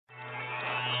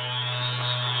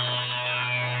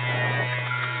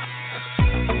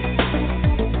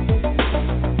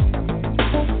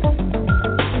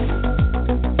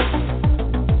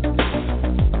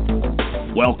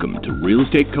Welcome to Real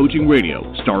Estate Coaching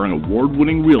Radio, starring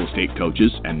award-winning real estate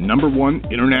coaches and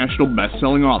 #1 international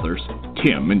best-selling authors,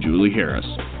 Tim and Julie Harris.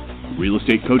 Real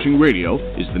Estate Coaching Radio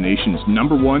is the nation's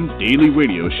 #1 daily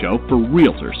radio show for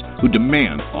realtors who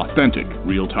demand authentic,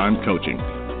 real-time coaching.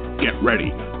 Get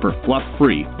ready for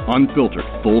fluff-free, unfiltered,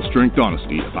 full-strength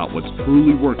honesty about what's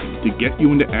truly working to get you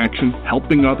into action,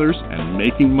 helping others, and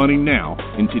making money now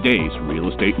in today's real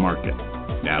estate market.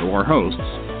 Now to our hosts,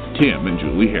 Tim and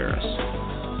Julie Harris.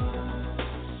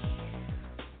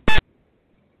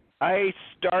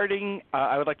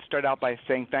 I would like to start out by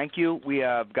saying thank you. We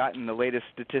have gotten the latest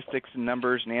statistics and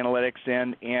numbers and analytics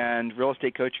in, and Real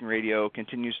Estate Coaching Radio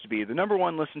continues to be the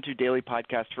 #1 listened to daily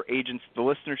podcast for agents. The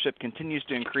listenership continues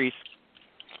to increase,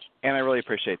 and I really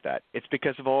appreciate that. It's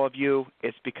because of all of you.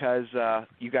 It's because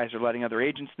you guys are letting other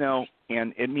agents know,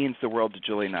 and it means the world to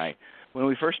Julie and I. When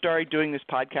we first started doing this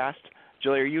podcast,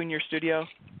 Julie, are you in your studio?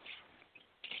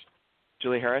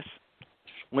 Julie Harris?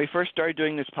 When we first started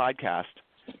doing this podcast,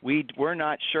 we were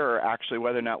not sure actually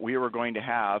whether or not we were going to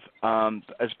have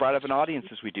as broad of an audience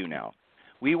as we do now.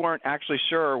 We weren't actually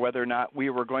sure whether or not we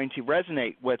were going to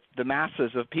resonate with the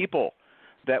masses of people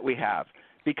that we have,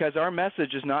 because our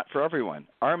message is not for everyone.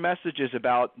 Our message is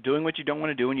about doing what you don't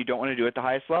want to do, and you don't want to do it at the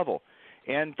highest level.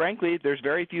 And frankly, there's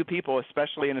very few people,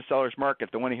 especially in a seller's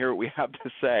market, that want to hear what we have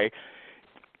to say.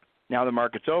 Now the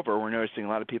market's over, we're noticing a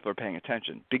lot of people are paying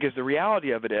attention, because the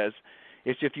reality of it is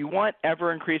if you want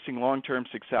ever-increasing long-term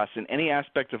success in any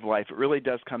aspect of life, it really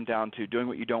does come down to doing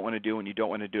what you don't want to do and you don't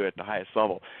want to do it at the highest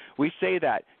level. We say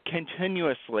that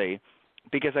continuously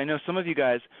because I know some of you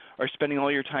guys are spending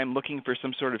all your time looking for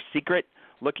some sort of secret,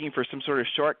 looking for some sort of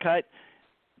shortcut.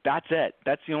 That's it.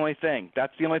 That's the only thing.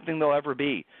 That's the only thing there'll ever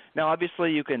be. Now,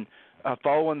 obviously, you can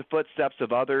follow in the footsteps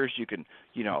of others. You can,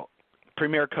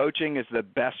 Premier Coaching is the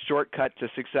best shortcut to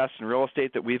success in real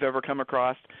estate that we've ever come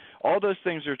across. All those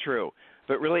things are true.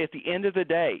 But really, at the end of the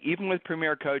day, even with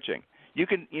Premier Coaching, you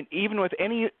can, even with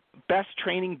any best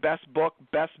training, best book,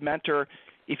 best mentor,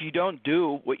 if you don't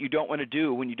do what you don't want to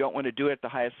do when you don't want to do it at the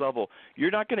highest level,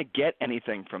 you're not going to get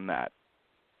anything from that.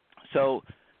 So,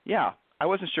 yeah, I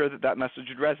wasn't sure that message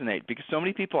would resonate because so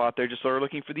many people out there just are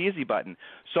looking for the easy button.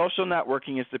 Social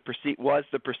networking was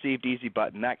the perceived easy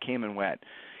button. That came and went.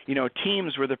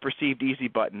 Teams were the perceived easy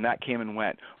button. That came and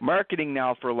went. Marketing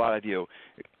now for a lot of you,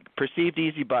 perceived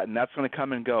easy button. That's going to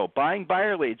come and go. Buying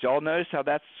buyer leads. Y'all notice how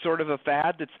that's sort of a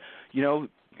fad that's,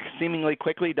 seemingly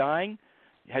quickly dying?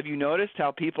 Have you noticed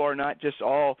how people are not just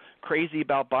all crazy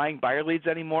about buying buyer leads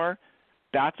anymore?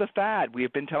 That's a fad. We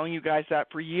have been telling you guys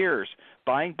that for years.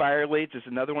 Buying buyer leads is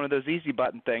another one of those easy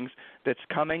button things that's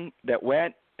coming, that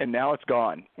went, and now it's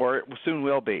gone, or it soon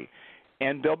will be.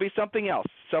 And there'll be something else.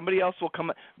 Somebody else will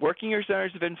come. Working your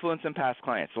centers of influence and past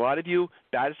clients. A lot of you,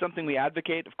 that is something we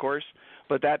advocate, of course,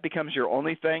 but that becomes your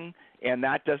only thing, and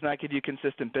that does not give you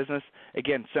consistent business.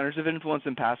 Again, centers of influence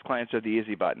and past clients are the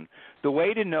easy button. The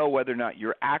way to know whether or not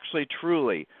you're actually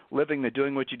truly living the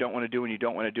doing what you don't want to do when you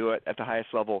don't want to do it at the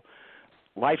highest level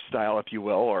lifestyle, if you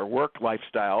will, or work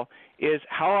lifestyle, is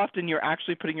how often you're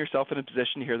actually putting yourself in a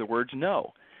position to hear the words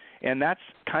no. And that's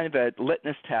kind of a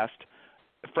litmus test,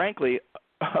 frankly,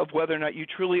 of whether or not you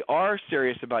truly are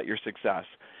serious about your success.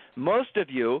 Most of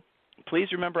you, please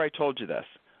remember I told you this,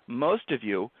 most of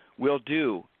you will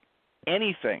do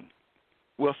anything,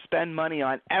 will spend money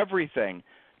on everything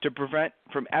to prevent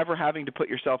from ever having to put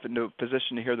yourself into a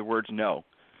position to hear the words no.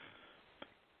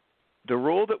 The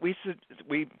rule that we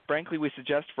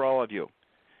suggest for all of you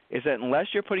is that unless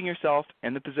you're putting yourself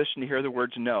in the position to hear the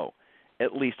words no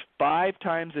at least 5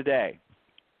 times a day,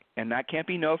 and that can't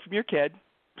be no from your kid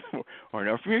or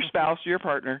no from your spouse or your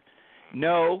partner,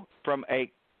 no from a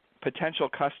potential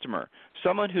customer,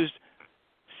 someone who's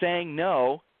saying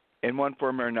no in one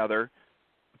form or another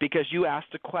because you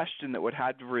asked a question that would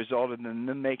have resulted in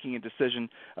them making a decision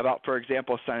about, for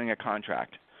example, signing a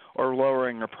contract or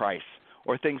lowering a price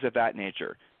or things of that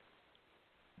nature.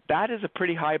 That is a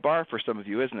pretty high bar for some of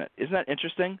you, isn't it? Isn't that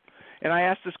interesting? And I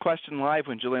asked this question live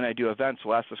when Julie and I do events.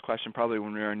 We'll ask this question probably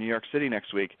when we're in New York City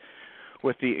next week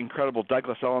with the incredible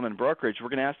Douglas Elliman Brokerage. We're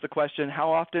going to ask the question,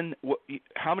 how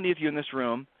many of you in this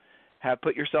room have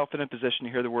put yourself in a position to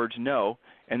hear the words no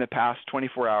in the past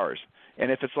 24 hours?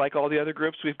 And if it's like all the other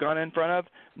groups we've gone in front of,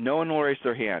 no one will raise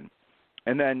their hand.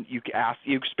 And then you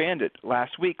expand it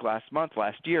last week, last month,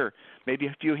 last year, maybe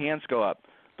a few hands go up.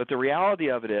 But the reality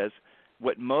of it is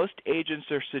what most agents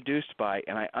are seduced by,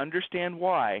 and I understand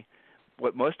why,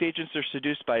 what most agents are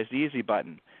seduced by is the easy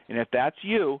button. And if that's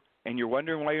you and you're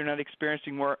wondering why you're not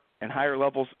experiencing more and higher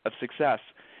levels of success,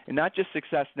 and not just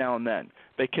success now and then,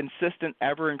 but consistent,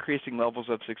 ever-increasing levels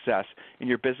of success in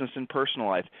your business and personal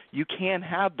life. You can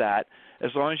have that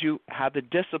as long as you have the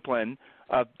discipline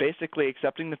of basically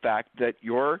accepting the fact that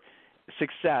your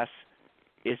success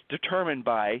is determined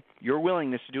by your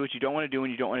willingness to do what you don't want to do when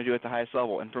you don't want to do it at the highest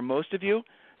level. And for most of you,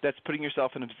 that's putting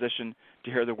yourself in a position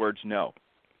to hear the words no.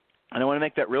 And I want to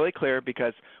make that really clear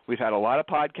because we've had a lot of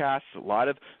podcasts, a lot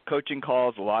of coaching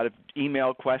calls, a lot of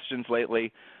email questions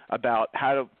lately about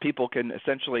how people can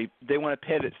essentially, they want to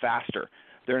pivot faster.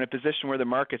 They're in a position where the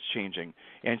market's changing.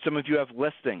 And some of you have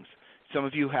listings. Some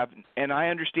of you have, and I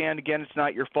understand, again, it's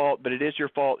not your fault, but it is your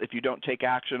fault if you don't take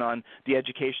action on the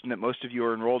education that most of you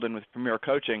are enrolled in with Premier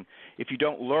Coaching. If you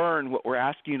don't learn what we're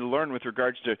asking you to learn with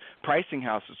regards to pricing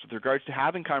houses, with regards to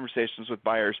having conversations with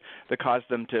buyers that cause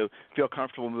them to feel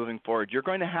comfortable moving forward, you're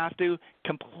going to have to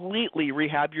completely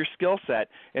rehab your skill set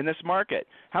in this market.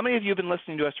 How many of you have been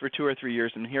listening to us for 2 or 3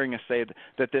 years and hearing us say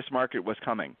that this market was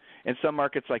coming? In some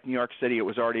markets like New York City, it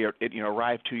was already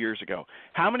arrived 2 years ago.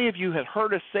 How many of you had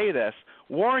heard us say this,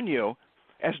 warn you,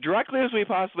 as directly as we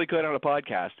possibly could on a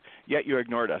podcast, yet you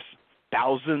ignored us?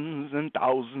 Thousands and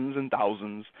thousands and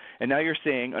thousands. And now you're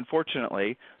saying,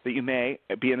 unfortunately, that you may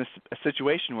be in a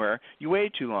situation where you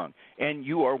waited too long, and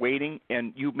you are waiting,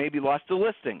 and you maybe lost a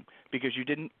listing because you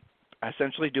didn't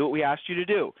essentially do what we asked you to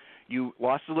do. You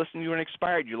lost the listing to an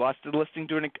expired. You lost the listing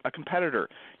to a competitor.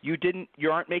 You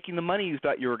aren't making the money you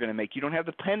thought you were going to make. You don't have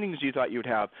the pendings you thought you would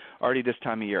have already this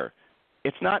time of year.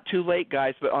 It's not too late,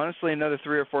 guys, but honestly, another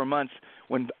 3 or 4 months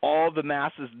when all the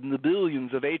masses and the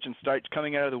billions of agents start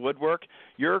coming out of the woodwork,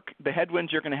 the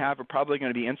headwinds you're going to have are probably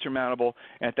going to be insurmountable,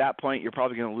 and at that point, you're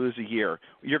probably going to lose a year.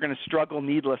 You're going to struggle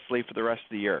needlessly for the rest of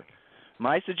the year.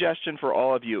 My suggestion for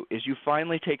all of you is you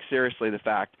finally take seriously the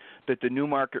fact that the new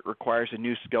market requires a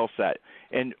new skill set,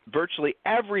 and virtually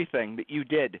everything that you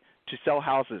did to sell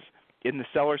houses in the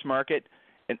seller's market,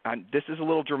 and this is a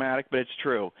little dramatic, but it's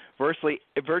true, virtually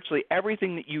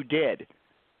everything that you did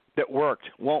that worked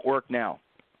won't work now.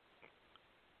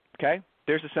 Okay?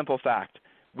 There's a simple fact.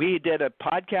 We did a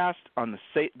podcast on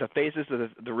the phases of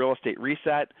the real estate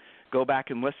reset. Go back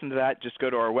and listen to that. Just go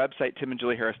to our website,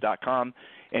 timandjulieharris.com,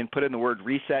 and put in the word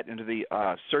reset into the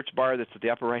search bar that's at the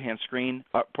upper right-hand screen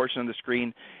portion of the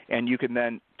screen, and you can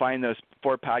then find those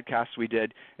 4 podcasts we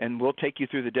did, and we'll take you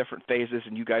through the different phases,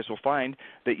 and you guys will find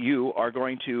that you are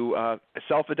going to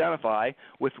self-identify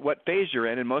with what phase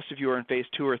you're in, and most of you are in phase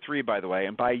 2 or 3, by the way,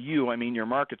 and by you, I mean your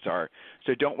markets are.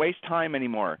 So don't waste time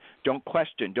anymore. Don't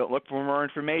question. Don't look for more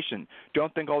information.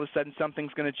 Don't think all of a sudden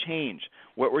something's going to change.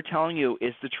 What we're telling you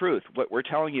is the truth. What we're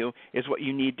telling you is what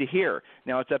you need to hear.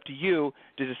 Now it's up to you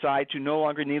to decide to no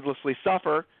longer needlessly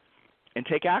suffer and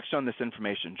take action on this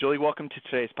information. Julie, welcome to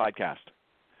today's podcast.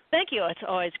 Thank you. It's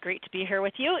always great to be here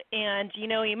with you. And, you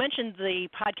mentioned the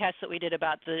podcast that we did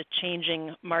about the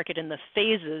changing market and the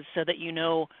phases so that you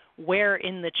know where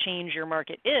in the change your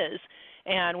market is.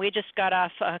 And we just got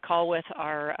off a call with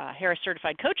our Harris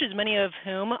Certified coaches, many of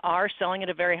whom are selling at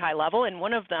a very high level, and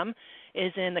one of them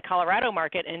is in the Colorado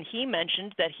market, and he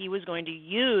mentioned that he was going to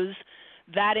use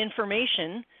that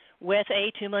information with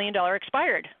a $2 million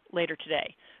expired later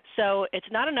today. So it's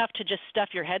not enough to just stuff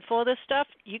your head full of this stuff.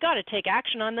 You got to take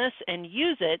action on this and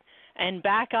use it and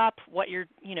back up what you're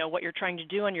trying to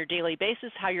do on your daily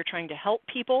basis, how you're trying to help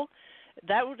people.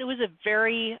 That was a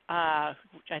very, I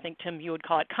think, Tim, you would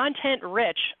call it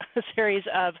content-rich series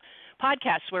of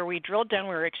podcasts where we drilled down.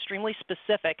 We were extremely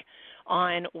specific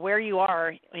on where you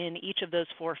are in each of those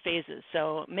 4 phases.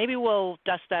 So maybe we'll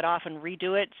dust that off and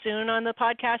redo it soon on the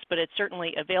podcast, but it's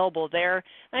certainly available there.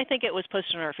 And I think it was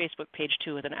posted on our Facebook page,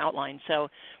 too, with an outline. So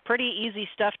pretty easy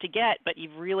stuff to get, but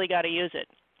you've really got to use it.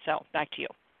 So back to you.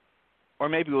 Or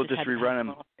maybe we'll just rerun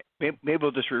them. Maybe we'll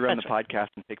just rerun the podcast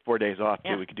and take 4 days off, too.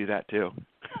 Yeah. We could do that, too.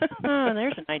 Oh,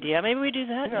 there's an idea. Maybe we do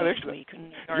that next week.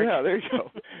 Yeah, there you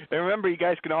go. And remember, you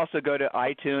guys can also go to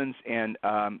iTunes and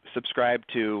subscribe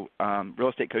to Real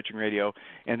Estate Coaching Radio,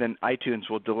 and then iTunes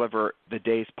will deliver the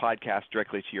day's podcast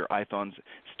directly to your iPhones.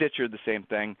 Stitcher, the same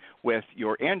thing with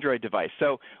your Android device.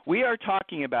 So we are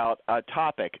talking about a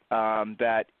topic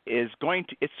that is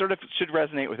it sort of should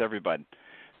resonate with everybody.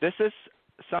 This is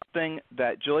something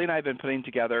that Julie and I have been putting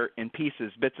together in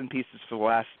bits and pieces for the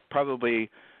last probably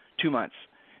 2 months.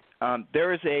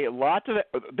 There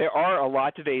are a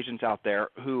lot of agents out there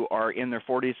who are in their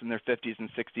 40s and their 50s and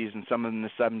 60s and some of them in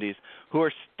the 70s who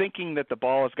are thinking that the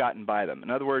ball has gotten by them.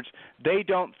 In other words, they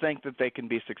don't think that they can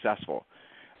be successful.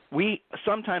 We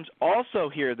sometimes also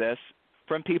hear this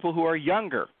from people who are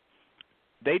younger.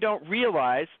 They don't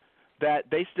realize that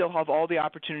they still have all the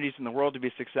opportunities in the world to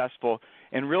be successful.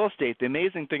 In real estate, the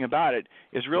amazing thing about it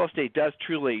is real estate does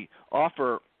truly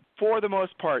offer for the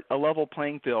most part, a level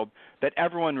playing field that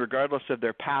everyone, regardless of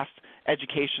their past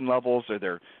education levels or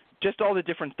their just all the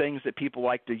different things that people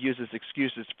like to use as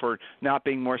excuses for not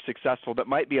being more successful that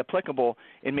might be applicable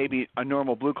in maybe a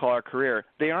normal blue-collar career,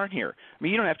 they aren't here. I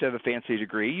mean, you don't have to have a fancy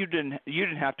degree. You didn't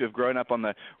have to have grown up on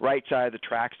the right side of the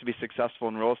tracks to be successful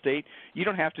in real estate. You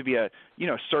don't have to be a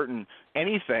certain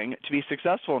anything to be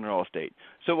successful in real estate.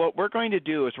 So what we're going to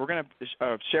do is we're going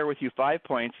to share with you 5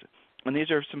 points, and these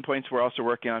are some points we're also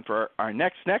working on for our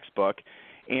next book.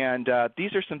 And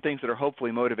these are some things that are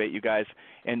hopefully motivate you guys.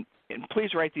 And please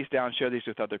write these down, share these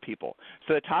with other people.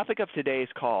 So the topic of today's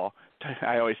call,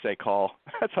 I always say call.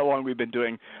 That's how long we've been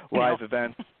doing live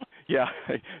events. Yeah.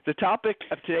 The topic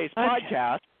of today's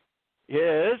podcast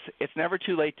is it's never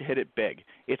too late to hit it big.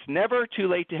 It's never too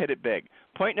late to hit it big.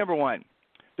 Point number 1.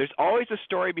 There's always a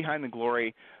story behind the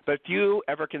glory, but few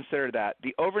ever consider that.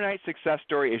 The overnight success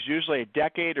story is usually a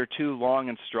decade or two long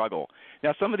in struggle.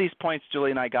 Now, some of these points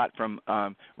Julie and I got from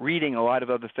reading a lot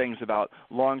of other things about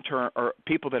long-term or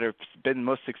people that have been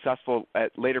most successful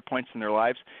at later points in their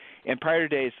lives. And prior to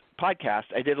today's podcast,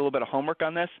 I did a little bit of homework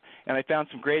on this, and I found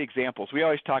some great examples. We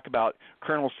always talk about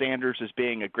Colonel Sanders as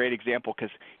being a great example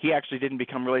because he actually didn't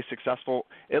become really successful,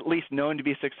 at least known to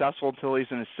be successful until he's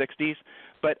in his 60s.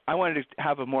 But I wanted to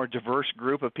have a more diverse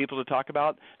group of people to talk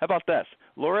about. How about this?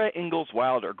 Laura Ingalls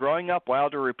Wilder. Growing up,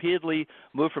 Wilder repeatedly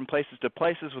moved from places to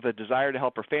places with a desire to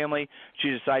help her family. She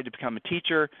decided to become a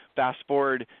teacher. Fast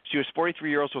forward, she was 43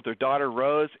 years old with her daughter,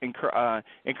 Rose,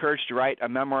 encouraged to write a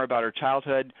memoir about her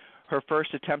childhood. Her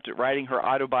first attempt at writing her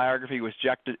autobiography was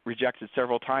rejected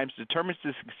several times. Determined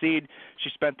to succeed, she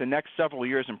spent the next several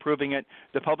years improving it.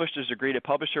 The publishers agreed to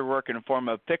publish her work in a form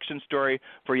of fiction story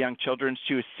for young children.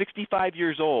 She was 65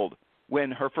 years old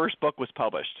when her first book was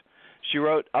published. She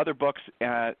wrote other books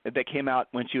that came out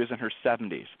when she was in her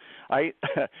 70s.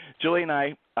 Julie and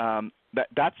I,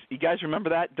 that's you guys remember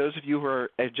that? Those of you who are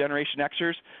Generation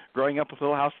Xers, growing up with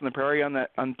Little House on the Prairie on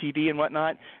TV and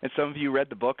whatnot, and some of you read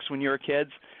the books when you were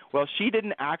kids. Well, she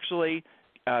didn't actually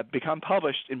become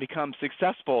published and become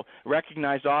successful,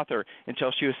 recognized author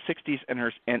until she was 60s and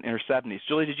her 70s.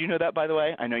 Julie, did you know that, by the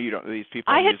way? I know you don't. These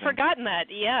people. I had forgotten that.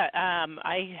 Yeah,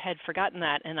 I had forgotten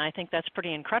that, and I think that's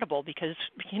pretty incredible because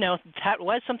that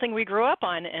was something we grew up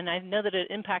on, and I know that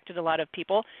it impacted a lot of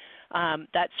people.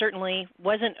 That certainly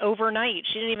wasn't overnight.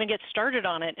 She didn't even get started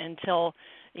on it until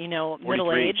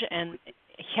middle age,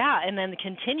 and then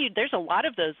continued. There's a lot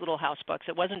of those Little House books.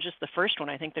 It wasn't just the first one.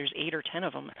 I think there's 8 or 10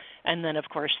 of them, and then of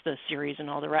course the series and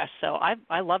all the rest. So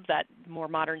I love that more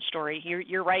modern story.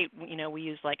 You're right. We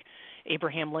use like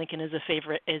Abraham Lincoln as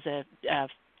a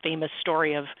famous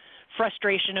story of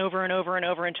frustration over and over and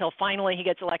over until finally he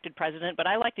gets elected president. But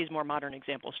I like these more modern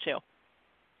examples too.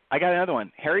 I got another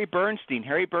one. Harry Bernstein.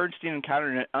 Harry Bernstein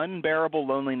encountered an unbearable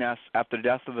loneliness after the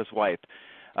death of his wife.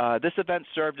 This event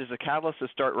served as a catalyst to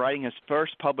start writing his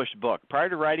first published book. Prior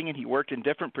to writing it, he worked in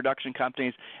different production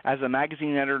companies as a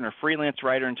magazine editor and a freelance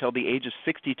writer until the age of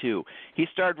 62. He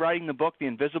started writing the book, The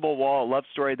Invisible Wall, a love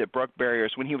story that broke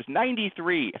barriers, when he was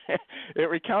 93. It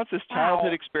recounts his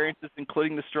childhood experiences,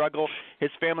 including the struggle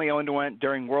his family underwent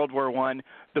during World War I.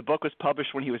 The book was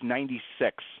published when he was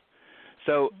 96.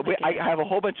 So I have a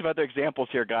whole bunch of other examples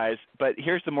here, guys, but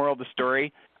here's the moral of the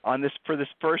story on this for this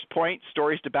first point,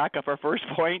 stories to back up our first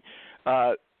point.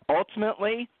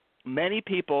 Ultimately, many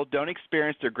people don't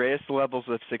experience their greatest levels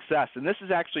of success, and this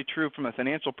is actually true from a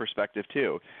financial perspective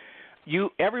too.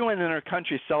 Everyone in our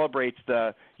country celebrates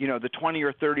the 20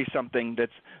 or 30 something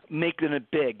that's making it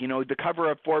big. The cover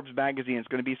of Forbes magazine is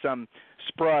going to be some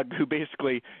sprug who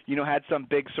basically had some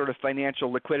big sort of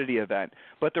financial liquidity event.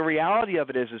 But the reality of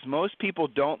it is most people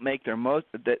don't make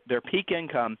their peak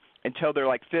income until they're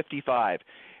like 55.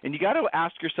 And you got to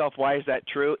ask yourself, why is that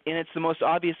true? And it's the most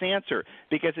obvious answer,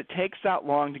 because it takes that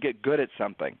long to get good at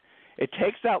something. It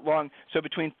takes that long. So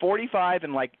between 45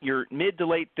 and like your mid to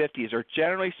late 50s are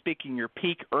generally speaking your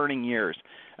peak earning years.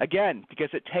 Again, because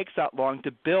it takes that long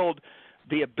to build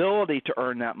the ability to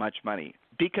earn that much money,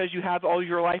 because you have all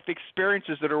your life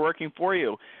experiences that are working for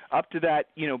you up to that,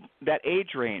 that age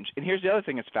range. And here's the other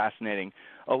thing that's fascinating.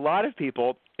 A lot of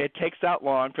people, it takes that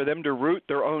long for them to root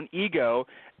their own ego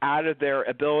out of their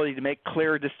ability to make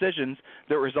clear decisions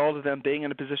that result in them being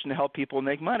in a position to help people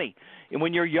make money. And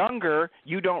when you're younger,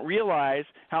 you don't realize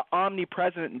how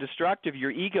omnipresent and destructive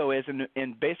your ego is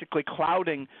in basically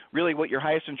clouding really what your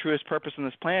highest and truest purpose on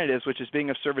this planet is, which is being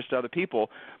of service to other people.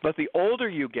 But the older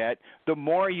you get, the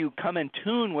more you come in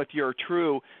tune with your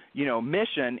true,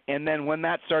 mission, and then when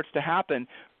that starts to happen,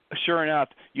 sure enough,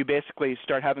 you basically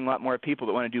start having a lot more people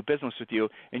that want to do business with you,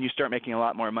 and you start making a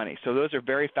lot more money. So those are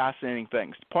very fascinating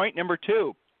things. Point number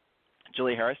 2,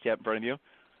 Julie Harris, do you have it in front of you?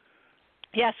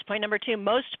 Yes, point number 2,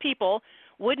 most people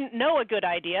wouldn't know a good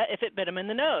idea if it bit them in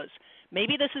the nose.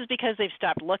 Maybe this is because they've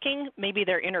stopped looking. Maybe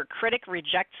their inner critic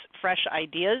rejects fresh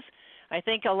ideas. I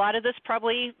think a lot of this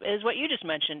probably is what you just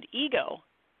mentioned, ego.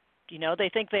 They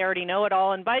think they already know it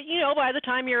all, and by the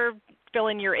time you're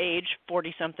filling your age,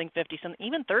 40-something, 50-something,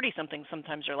 even 30-something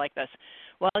sometimes are like this.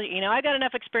 Well, I got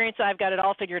enough experience, I've got it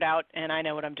all figured out, and I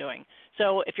know what I'm doing.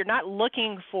 So if you're not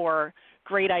looking for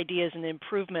great ideas and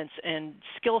improvements and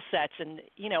skill sets and,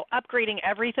 upgrading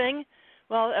everything,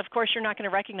 well, of course you're not going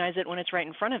to recognize it when it's right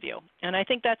in front of you. And I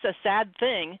think that's a sad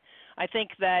thing. I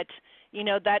think that,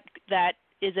 that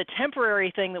is a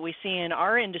temporary thing that we see in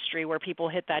our industry where people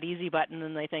hit that easy button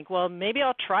and they think, well, maybe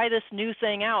I'll try this new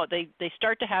thing out. They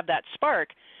start to have that spark,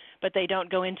 but they don't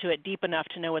go into it deep enough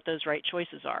to know what those right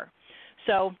choices are.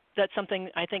 So that's something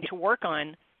I think to work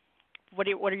on. What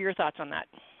are your thoughts on that?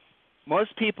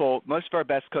 Most of our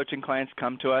best coaching clients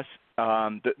come to us.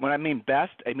 When I mean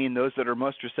best, I mean those that are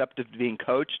most receptive to being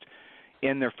coached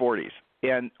in their 40s.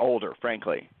 And older,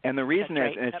 frankly. And the reason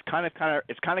is, and it's kind of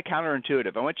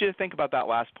counterintuitive. I want you to think about that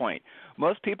last point.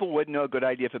 Most people wouldn't know a good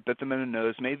idea if it bit them in the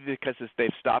nose, maybe because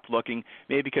they've stopped looking,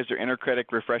 maybe because their inner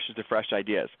critic rejects the fresh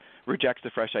ideas.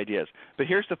 But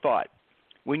here's the thought.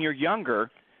 When you're younger,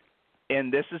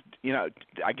 and this is,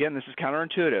 again, this is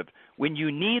counterintuitive, when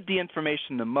you need the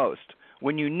information the most,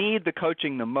 when you need the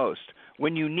coaching the most,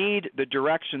 when you need the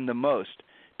direction the most,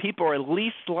 people are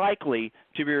least likely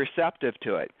to be receptive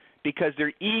to it, because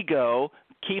their ego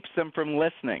keeps them from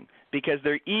listening, because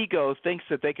their ego thinks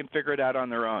that they can figure it out on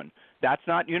their own. That's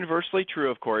not universally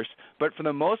true, of course, but for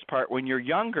the most part, when you're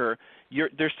younger,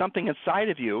 there's something inside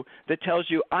of you that tells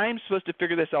you, I'm supposed to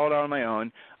figure this all out on my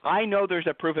own. I know there's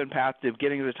a proven path to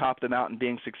getting to the top of the mountain,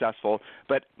 being successful,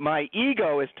 but my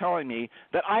ego is telling me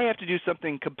that I have to do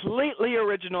something completely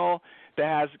original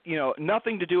that has,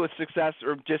 nothing to do with success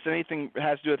or just anything that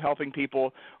has to do with helping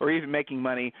people or even making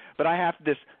money, but I have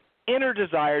this inner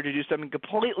desire to do something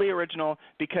completely original,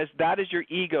 because that is your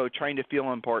ego trying to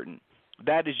feel important.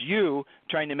 That is you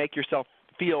trying to make yourself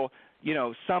feel,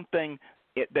 something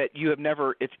that you have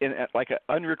never, it's in like an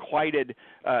unrequited,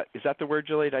 is that the word,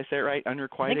 Julie? Did I say it right?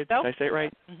 Unrequited? I think so. Did I say it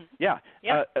right? Mm-hmm.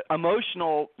 Yeah.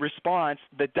 Emotional response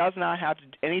that does not have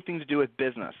anything to do with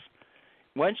business.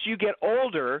 Once you get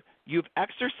older, you've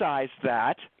exercised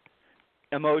that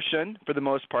emotion for the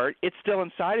most part. It's still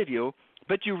inside of you,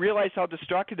 but you realize how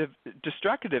destructive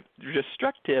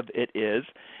it is,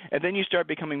 and then you start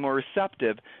becoming more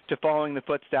receptive to following the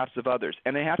footsteps of others.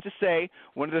 And I have to say,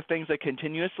 one of the things I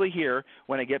continuously hear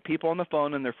when I get people on the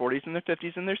phone in their 40s and their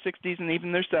 50s and their 60s and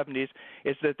even their 70s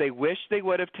is that they wish they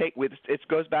would have taken. It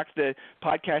goes back to the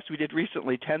podcast we did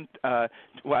recently. I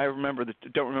don't remember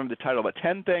the title, but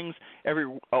 10 things every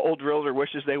old realtor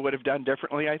wishes they would have done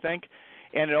differently, I think.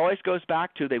 And it always goes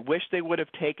back to they wish they would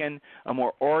have taken a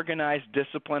more organized,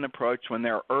 disciplined approach when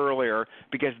they're earlier,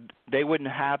 because they wouldn't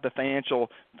have the financial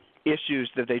issues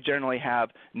that they generally have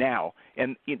now.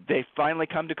 And they finally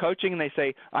come to coaching and they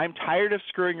say, I'm tired of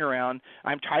screwing around.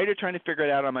 I'm tired of trying to figure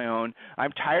it out on my own.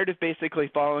 I'm tired of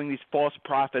basically following these false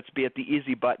prophets, be it the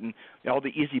easy button, all the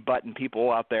easy button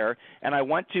people out there. And I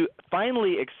want to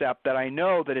finally accept that I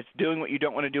know that it's doing what you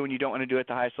don't want to do when you don't want to do it at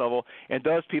the highest level. And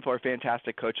those people are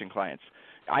fantastic coaching clients.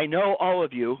 I know all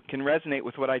of you can resonate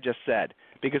with what I just said,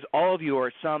 because all of you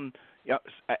are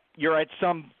you're at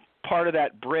some part of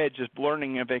that bridge is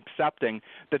learning and accepting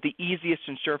that the easiest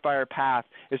and surefire path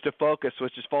is to focus,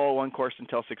 which is follow one course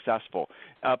until successful.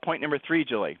 Point number 3,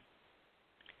 Julie.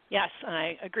 Yes,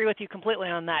 I agree with you completely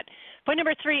on that. Point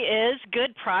number 3 is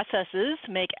good processes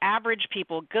make average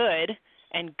people good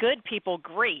and good people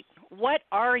great. What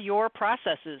are your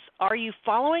processes? Are you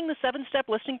following the 7-step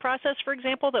listing process, for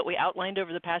example, that we outlined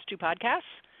over the past 2 podcasts?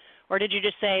 Or did you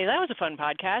just say, that was a fun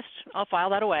podcast, I'll file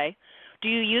that away? Do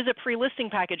you use a pre-listing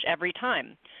package every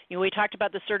time? We talked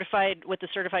about with the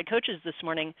certified coaches this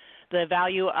morning, the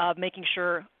value of making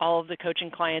sure all of the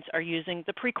coaching clients are using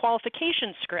the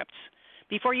pre-qualification scripts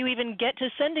before you even get to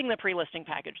sending the pre-listing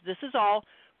package. This is all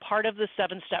part of the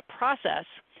 7-step process.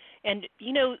 And,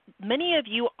 many of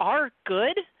you are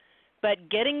good, but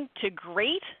getting to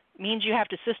great means you have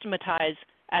to systematize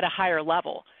at a higher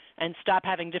level and stop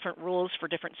having different rules for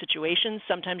different situations.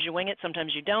 Sometimes you wing it,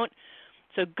 sometimes you don't.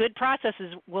 So good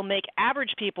processes will make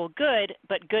average people good,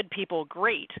 but good people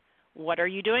great. What are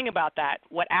you doing about that?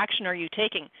 What action are you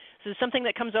taking? So something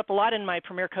that comes up a lot in my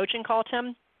Premier Coaching call,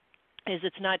 Tim, is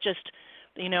it's not just,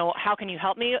 how can you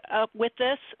help me with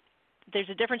this? There's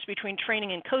a difference between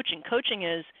training and coaching. Coaching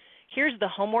is, here's the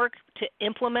homework to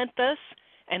implement this,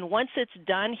 and once it's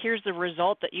done, here's the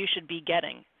result that you should be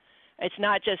getting. It's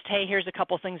not just, hey, here's a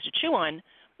couple things to chew on.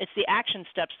 It's the action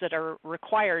steps that are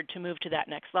required to move to that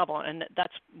next level. And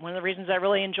that's one of the reasons I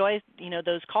really enjoy,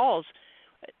 those calls.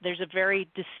 There's a very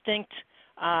distinct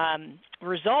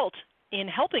result in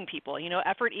helping people.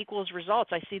 Effort equals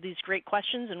results. I see these great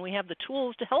questions, and we have the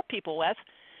tools to help people with,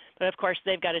 but of course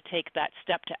they've got to take that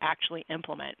step to actually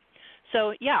implement.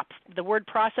 So yeah, the word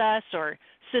process or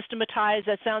systematize,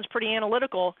 that sounds pretty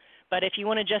analytical, but if you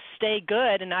want to just stay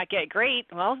good and not get great,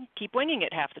 well, keep winging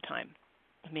it half the time.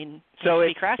 I mean, so to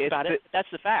be crass about it, that's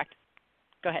the fact.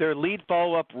 Go ahead. There are lead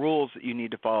follow-up rules that you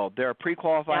need to follow. There are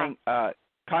pre-qualifying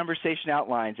conversation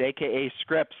outlines, a.k.a.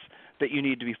 scripts, that you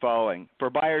need to be following for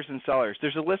buyers and sellers.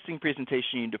 There's a listing presentation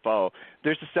you need to follow.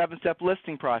 There's a 7-step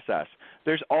listing process.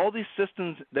 There's all these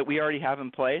systems that we already have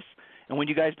in place. And when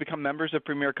you guys become members of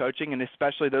Premier Coaching, and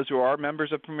especially those who are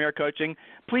members of Premier Coaching,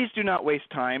 please do not waste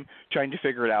time trying to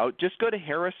figure it out. Just go to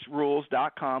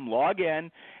harrisrules.com, log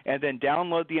in, and then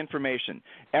download the information.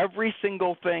 Every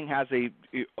single thing has a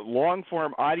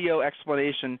long-form audio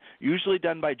explanation, usually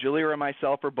done by Julie or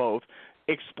myself or both,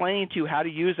 explaining to you how to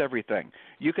use everything.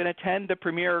 You can attend the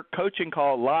Premier Coaching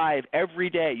Call live every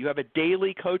day. You have a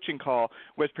daily coaching call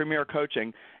with Premier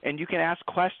Coaching, and you can ask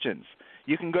questions.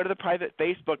 You can go to the private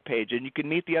Facebook page, and you can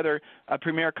meet the other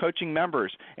Premier Coaching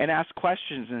members and ask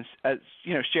questions and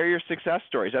share your success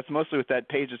stories. That's mostly what that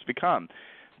page has become.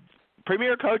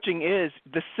 Premier Coaching is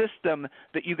the system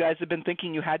that you guys have been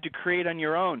thinking you had to create on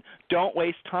your own. Don't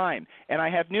waste time. And I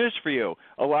have news for you.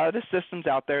 A lot of the systems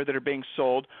out there that are being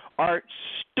sold are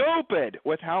stupid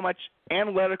with how much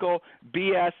analytical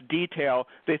BS detail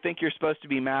they think you're supposed to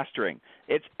be mastering.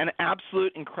 It's an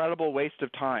absolute incredible waste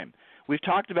of time. We've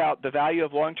talked about the value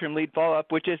of long-term lead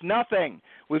follow-up, which is nothing.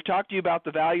 We've talked to you about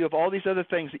the value of all these other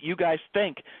things that you guys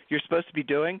think you're supposed to be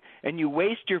doing, and you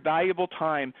waste your valuable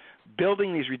time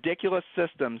building these ridiculous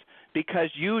systems because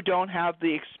you don't have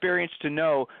the experience to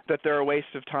know that they're a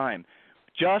waste of time.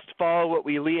 Just follow what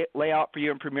we lay out for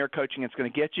you in Premier Coaching. It's going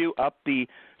to get you up the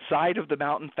side of the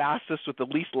mountain fastest with the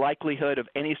least likelihood of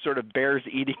any sort of bears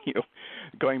eating you.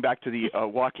 Going back to the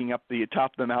walking up the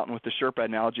top of the mountain with the Sherpa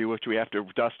analogy, which we have to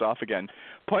dust off again.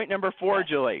 Point number 4,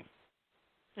 Julie.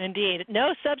 Indeed.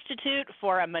 No substitute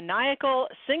for a maniacal,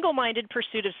 single-minded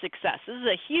pursuit of success. This is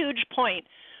a huge point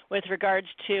with regards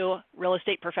to real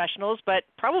estate professionals, but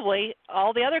probably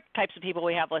all the other types of people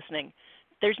we have listening.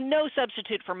 There's no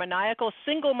substitute for maniacal,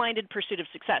 single-minded pursuit of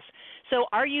success. So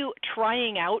are you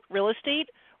trying out real estate,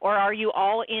 or are you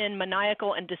all in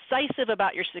maniacal and decisive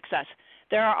about your success?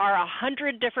 There are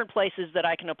 100 different places that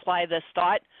I can apply this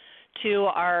thought to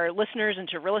our listeners and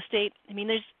to real estate. I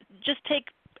mean, just take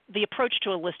the approach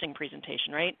to a listing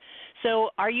presentation, right?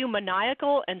 So are you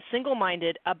maniacal and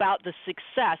single-minded about the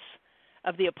success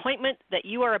of the appointment that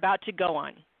you are about to go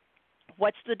on?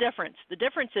 What's the difference? The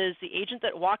difference is the agent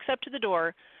that walks up to the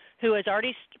door, who has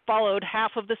already followed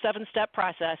half of the 7-step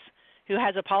process, who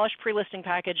has a polished pre-listing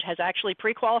package, has actually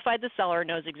pre-qualified the seller,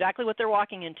 knows exactly what they're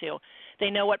walking into. They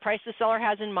know what price the seller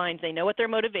has in mind. They know what their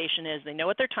motivation is. They know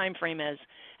what their time frame is,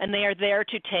 and they are there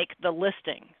to take the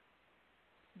listing.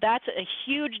 That's a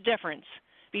huge difference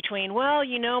between, well,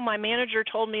 my manager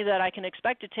told me that I can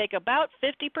expect to take about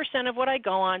 50% of what I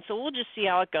go on, so we'll just see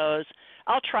how it goes.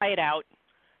 I'll try it out.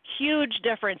 Huge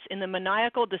difference in the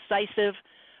maniacal, decisive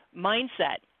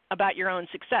mindset about your own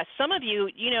success. Some of you,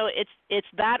 it's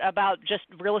that about just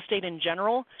real estate in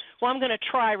general. Well, I'm going to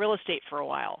try real estate for a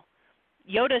while.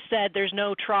 Yoda said there's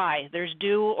no try. There's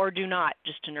do or do not,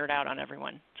 just to nerd out on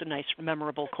everyone. It's a nice,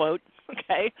 memorable quote,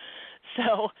 okay?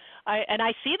 So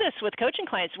I see this with coaching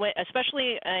clients,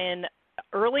 especially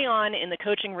early on in the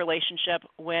coaching relationship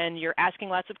when you're asking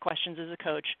lots of questions as a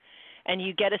coach, and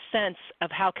you get a sense of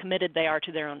how committed they are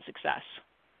to their own success.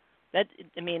 That's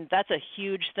a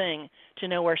huge thing to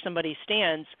know where somebody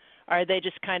stands. Are they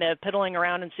just kind of piddling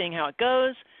around and seeing how it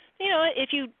goes? If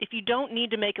you don't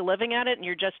need to make a living at it and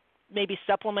you're just maybe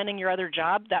supplementing your other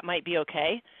job, that might be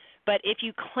okay. But if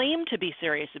you claim to be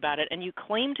serious about it and you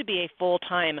claim to be a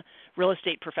full-time real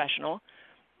estate professional,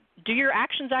 do your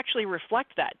actions actually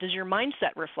reflect that? Does your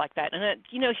mindset reflect that? And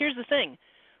here's the thing.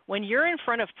 When you're in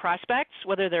front of prospects,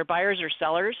 whether they're buyers or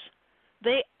sellers,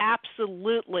 they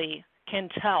absolutely can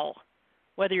tell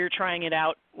whether you're trying it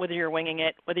out, whether you're winging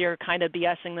it, whether you're kind of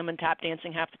BSing them and tap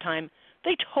dancing half the time.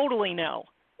 They totally know.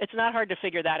 It's not hard to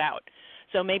figure that out.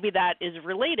 So maybe that is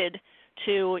related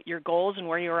to your goals and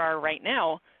where you are right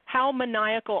now. How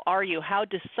maniacal are you? How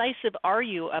decisive are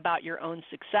you about your own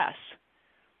success?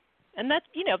 And that's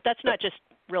not just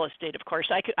real estate, of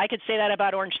course. I could say that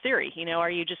about Orange Theory.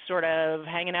 Are you just sort of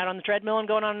hanging out on the treadmill and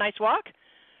going on a nice walk?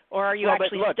 Or are you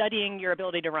actually studying your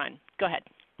ability to run? Go ahead.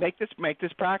 Make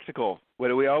this practical. What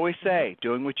do we always say?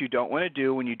 Doing what you don't want to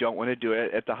do when you don't want to do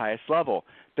it at the highest level.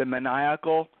 The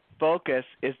maniacal focus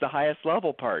is the highest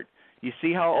level part. You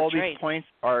see how all these points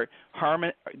are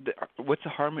what's the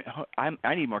harmony?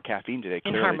 I need more caffeine today.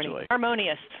 In clearly, harmony. Julie.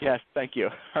 Harmonious. Yes, thank you.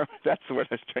 That's what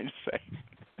I was trying to say.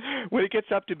 When it gets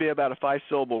up to be about a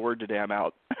 5-syllable word today, I'm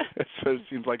out. That's what it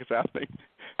seems like it's happening.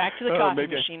 Back to the coffee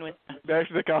machine with. Back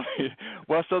to the coffee.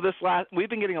 Well, so we've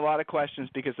been getting a lot of questions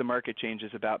because the market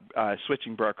changes about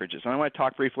switching brokerages, and I want to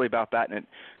talk briefly about that, and it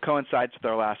coincides with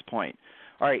our last point.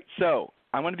 All right, so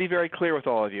I want to be very clear with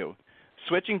all of you.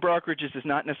 Switching brokerages is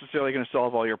not necessarily going to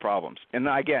solve all your problems. And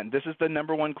again, this is the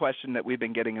number one question that we've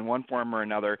been getting in one form or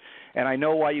another. And I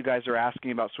know why you guys are asking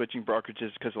about switching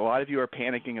brokerages, because a lot of you are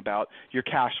panicking about your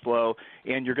cash flow,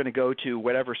 and you're going to go to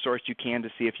whatever source you can to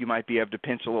see if you might be able to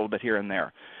pinch a little bit here and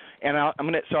there. And I'm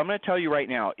going to tell you right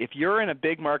now, if you're in a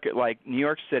big market like New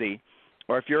York City,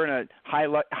 or if you're in a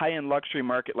high-end luxury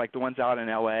market like the ones out in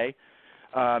L.A.,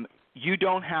 you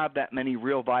don't have that many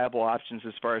real viable options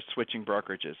as far as switching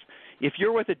brokerages. If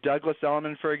you're with a Douglas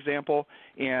Elliman, for example,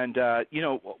 and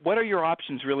what are your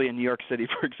options really in New York City,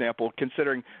 for example,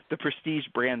 considering the prestige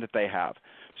brand that they have?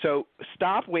 So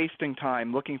stop wasting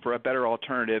time looking for a better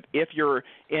alternative if you're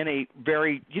in a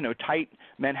very, tight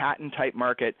Manhattan-type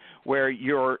market where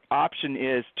your option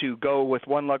is to go with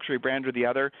one luxury brand or the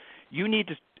other. You need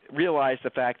to realize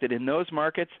the fact that in those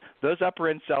markets, those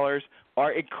upper-end sellers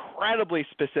are incredibly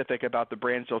specific about the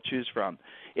brands they'll choose from.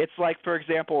 It's like, for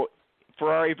example,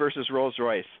 Ferrari versus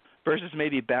Rolls-Royce versus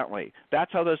maybe Bentley.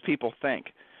 That's how those people think.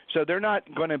 So they're not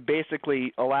going to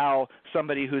basically allow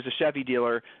somebody who's a Chevy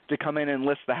dealer to come in and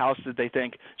list the house that they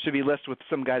think should be listed with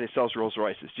some guy that sells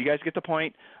Rolls-Royces. Do you guys get the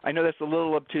point? I know that's a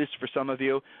little obtuse for some of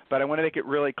you, but I want to make it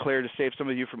really clear to save some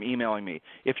of you from emailing me.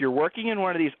 If you're working in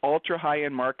one of these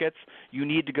ultra-high-end markets, you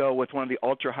need to go with one of the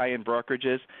ultra-high-end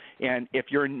brokerages. And if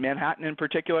you're in Manhattan in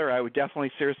particular, I would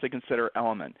definitely seriously consider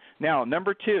Elliman. Now,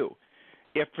 number two,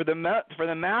 if for the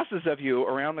masses of you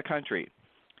around the country,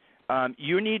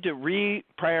 you need to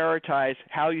reprioritize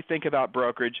how you think about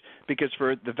brokerage, because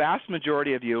for the vast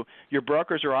majority of you, your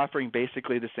brokers are offering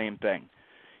basically the same thing.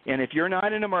 And if you're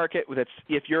not in a market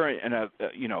if you're in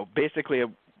basically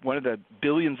one of the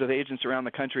billions of agents around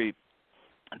the country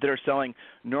that are selling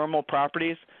normal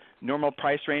properties, normal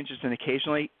price ranges, and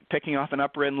occasionally picking off an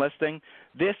upper-end listing,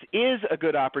 this is a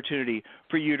good opportunity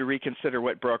for you to reconsider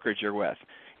what brokerage you're with.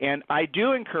 And I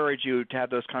do encourage you to have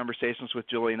those conversations with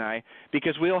Julie and I,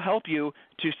 because we'll help you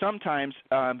to sometimes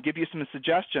give you some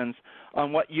suggestions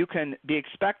on what you can be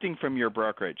expecting from your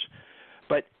brokerage.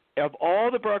 But of all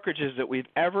the brokerages that we've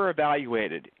ever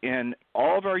evaluated in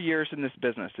all of our years in this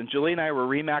business, and Julie and I were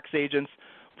RE/MAX agents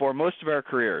for most of our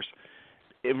careers,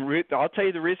 I'll tell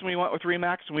you the reason we went with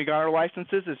RE/MAX when we got our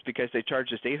licenses is because they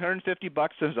charged us $850.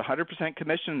 It was 100%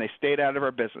 commission, and they stayed out of our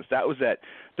business. That was it.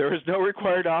 There was no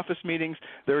required office meetings.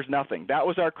 There was nothing. That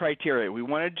was our criteria.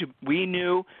 We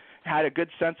knew, had a good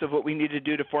sense of what we needed to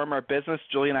do to form our business.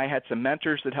 Julie and I had some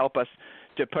mentors that helped us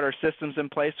to put our systems in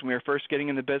place when we were first getting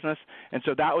in the business, and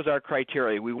so that was our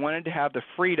criteria. We wanted to have the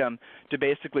freedom to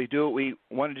basically do what we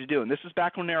wanted to do, and this is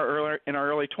back when we were in our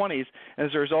early 20s, and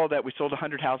as a result of that, we sold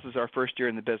 100 houses our first year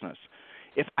in the business.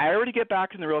 If I were to get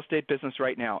back in the real estate business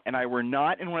right now, and I were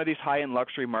not in one of these high-end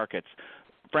luxury markets,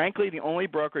 frankly, the only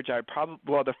brokerage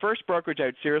the first brokerage I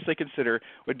would seriously consider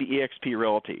would be eXp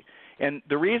Realty. And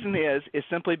the reason is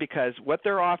simply because what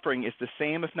they're offering is the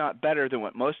same, if not better, than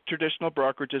what most traditional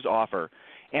brokerages offer.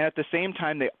 And at the same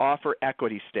time, they offer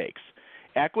equity stakes.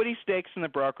 Equity stakes in the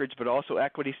brokerage, but also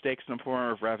equity stakes in the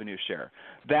form of revenue share.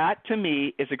 That, to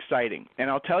me, is exciting. And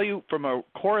I'll tell you from a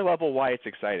core level why it's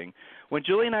exciting. When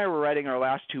Julie and I were writing our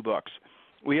last two books,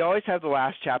 we always have the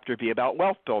last chapter be about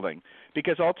wealth building,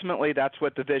 because ultimately that's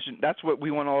what we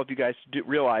want all of you guys to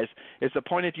realize is the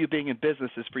point of you being in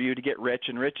business is for you to get rich,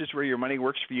 and rich is where your money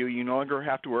works for you. You no longer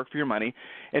have to work for your money,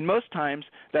 and most times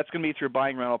that's going to be through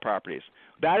buying rental properties.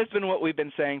 That has been what we've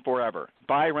been saying forever.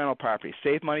 Buy rental properties.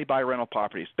 Save money, buy rental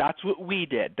properties. That's what we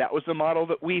did. That was the model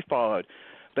that we followed.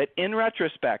 But in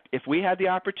retrospect, if we had the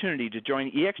opportunity to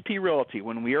join eXp Realty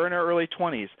when we were in our early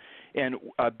 20s and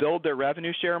build their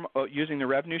revenue share using the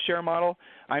revenue share model,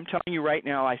 I'm telling you right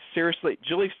now,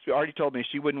 Julie already told me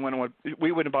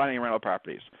we wouldn't buy any rental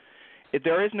properties.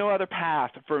 There is no other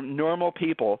path for normal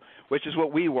people, which is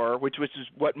what we were, which is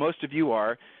what most of you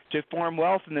are, to form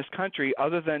wealth in this country,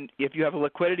 other than if you have a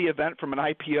liquidity event from an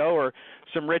IPO or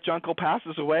some rich uncle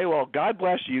passes away. Well, God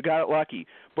bless you, you got it lucky.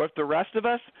 But the rest of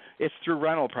us, it's through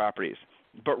rental properties.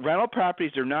 But rental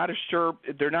properties are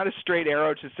they're not a straight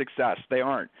arrow to success. They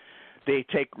aren't. They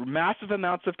take massive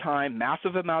amounts of time,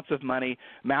 massive amounts of money,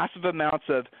 massive amounts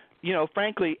of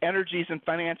frankly, energies and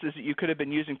finances that you could have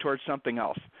been using towards something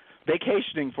else.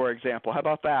 Vacationing, for example, how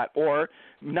about that? Or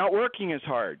not working as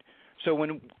hard. So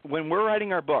when we're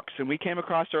writing our books, and we came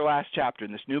across our last chapter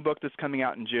in this new book that's coming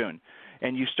out in June,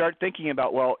 and you start thinking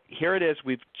about, well, here it is.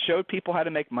 We've showed people how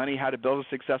to make money, how to build a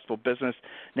successful business.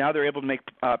 Now they're able to make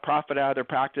profit out of their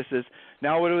practices.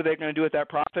 Now what are they going to do with that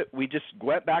profit? We just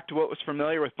went back to what was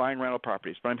familiar with buying rental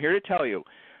properties. But I'm here to tell you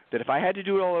that if I had to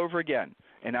do it all over again,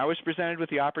 and I was presented with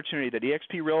the opportunity that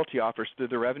eXp Realty offers through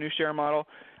the revenue share model,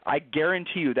 I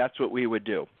guarantee you that's what we would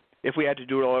do if we had to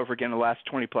do it all over again in the last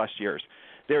 20-plus years.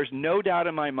 There's no doubt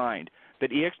in my mind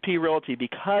that eXp Realty,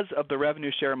 because of the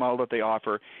revenue share model that they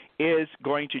offer, is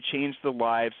going to change the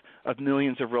lives of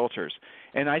millions of realtors.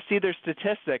 And I see their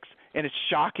statistics, and it's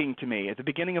shocking to me. At the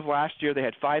beginning of last year, they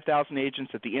had 5,000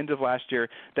 agents. At the end of last year,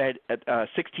 they had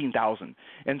 16,000.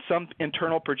 And some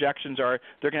internal projections are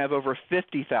they're going to have over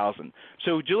 50,000.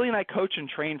 So Julie and I coach and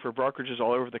train for brokerages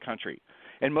all over the country.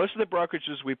 And most of the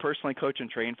brokerages we personally coach and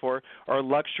train for are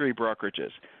luxury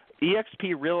brokerages.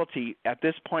 eXp Realty, at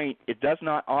this point, it does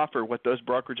not offer what those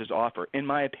brokerages offer, in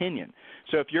my opinion.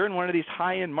 So if you're in one of these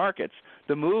high-end markets,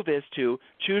 the move is to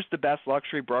choose the best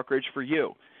luxury brokerage for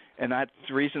you. And that's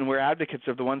the reason we're advocates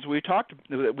of the ones we talked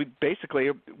about. We basically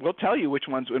will tell you which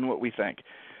ones and what we think.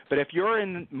 But if you're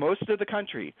in most of the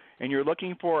country and you're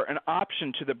looking for an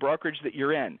option to the brokerage that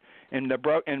you're in, and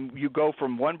you go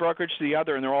from one brokerage to the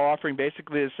other and they're all offering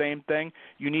basically the same thing,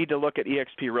 you need to look at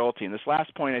eXp Realty. And this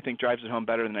last point I think drives it home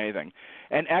better than anything.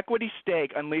 An equity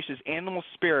stake unleashes animal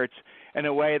spirits in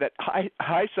a way that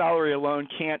high salary alone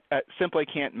simply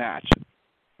can't match.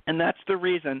 And that's the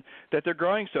reason that they're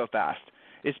growing so fast.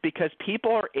 Is because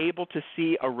people are able to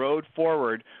see a road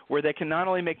forward where they can not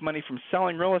only make money from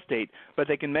selling real estate, but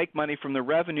they can make money from the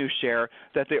revenue share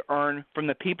that they earn from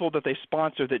the people that they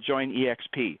sponsor that join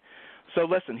eXp. So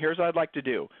listen, here's what I'd like to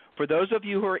do. For those of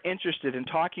you who are interested in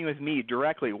talking with me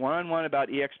directly, one-on-one about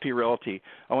eXp Realty,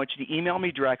 I want you to email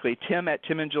me directly,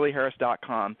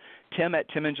 tim@timandjulieharris.com,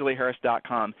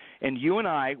 tim@timandjulieharris.com, and you and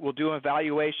I will do an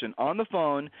evaluation on the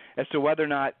phone as to whether or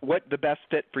not what the best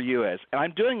fit for you is. And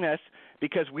I'm doing this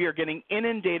because we are getting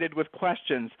inundated with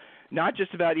questions, not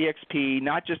just about eXp,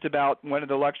 not just about one of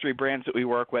the luxury brands that we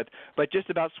work with, but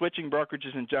just about switching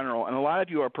brokerages in general. And a lot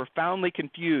of you are profoundly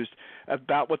confused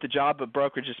about what the job of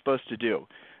brokerage is supposed to do.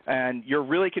 And you're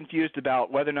really confused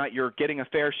about whether or not you're getting a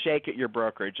fair shake at your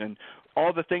brokerage and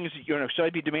all the things, should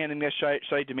I be demanding this, should I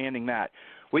be demanding that?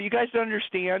 What you guys don't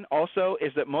understand also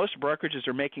is that most brokerages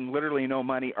are making literally no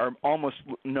money or almost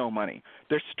no money.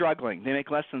 They're struggling. They make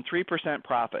less than 3%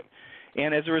 profit.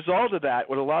 And as a result of that,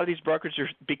 what a lot of these brokerages are,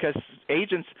 because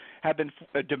agents have been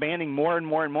demanding more and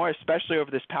more and more, especially over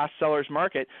this past seller's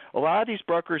market, a lot of these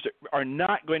brokers are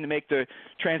not going to make the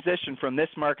transition from this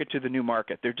market to the new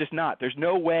market. They're just not. There's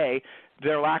no way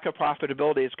their lack of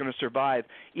profitability is going to survive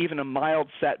even a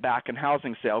mild setback in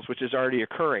housing sales, which is already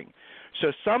occurring.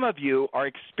 So some of you are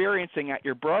experiencing at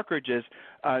your brokerages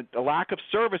a lack of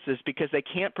services because they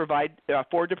can't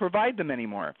afford to provide them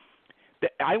anymore.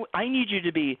 I need you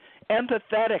to be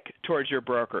empathetic towards your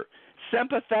broker,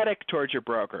 sympathetic towards your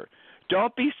broker.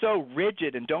 Don't be so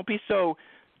rigid and don't be so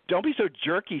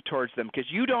jerky towards them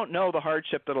because you don't know the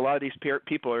hardship that a lot of these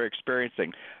people are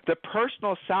experiencing. The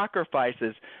personal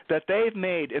sacrifices that they've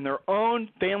made in their own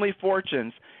family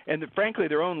fortunes and, frankly,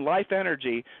 their own life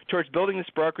energy towards building this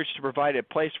brokerage to provide a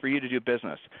place for you to do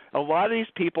business. A lot of these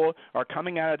people are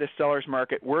coming out of this seller's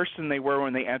market worse than they were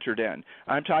when they entered in.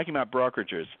 I'm talking about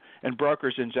brokerages and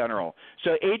brokers in general.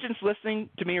 So agents listening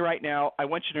to me right now, I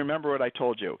want you to remember what I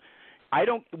told you.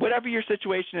 Whatever your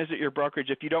situation is at your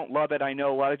brokerage, if you don't love it, I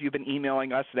know a lot of you have been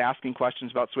emailing us and asking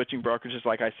questions about switching brokerages,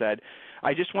 like I said.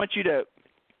 I just want you to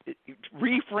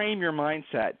reframe your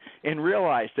mindset and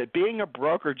realize that being a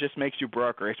broker just makes you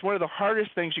broker. It's one of the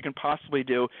hardest things you can possibly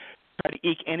do to try to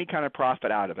eke any kind of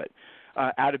profit out of it,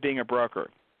 out of being a broker.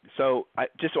 So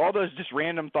just all those just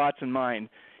random thoughts in mind.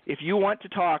 If you want to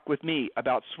talk with me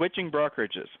about switching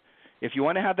brokerages, if you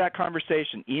want to have that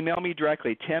conversation, email me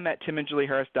directly,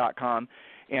 tim@timandjulieharris.com.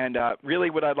 And really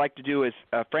what I'd like to do is,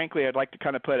 frankly, I'd like to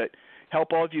kind of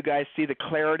help all of you guys see the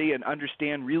clarity and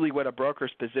understand really what a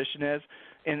broker's position is.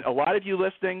 And a lot of you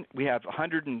listening, we have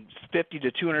 150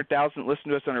 to 200,000 listen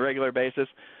to us on a regular basis.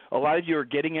 A lot of you are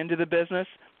getting into the business,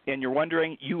 and you're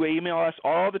wondering, you email us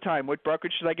all the time, what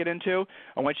brokerage should I get into?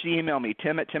 I want you to email me,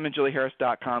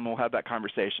 tim@timandjulieharris.com, and we'll have that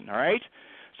conversation, all right?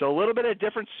 So a little bit of a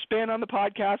different spin on the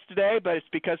podcast today, but it's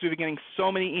because we've been getting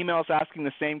so many emails asking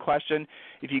the same question.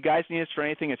 If you guys need us for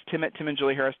anything, it's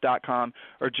tim@timandjulieharris.com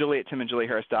or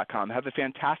julie@timandjulieharris.com. Have a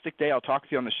fantastic day. I'll talk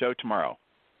with you on the show tomorrow.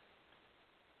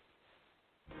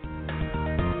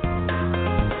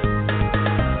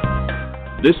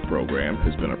 This program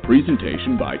has been a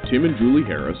presentation by Tim and Julie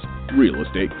Harris, Real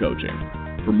Estate Coaching.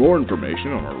 For more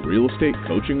information on our real estate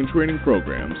coaching and training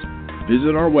programs,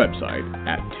 visit our website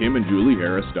at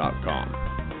timandjulieharris.com.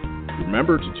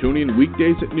 Remember to tune in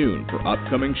weekdays at noon for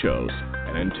upcoming shows,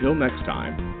 and until next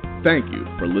time, thank you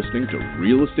for listening to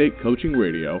Real Estate Coaching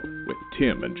Radio with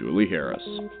Tim and Julie Harris.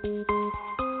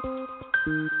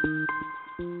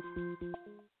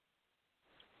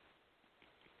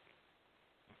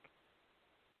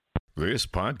 This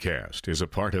podcast is a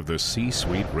part of the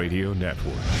C-Suite Radio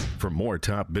Network. For more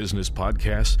top business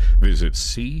podcasts, visit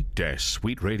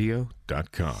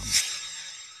c-suiteradio.com.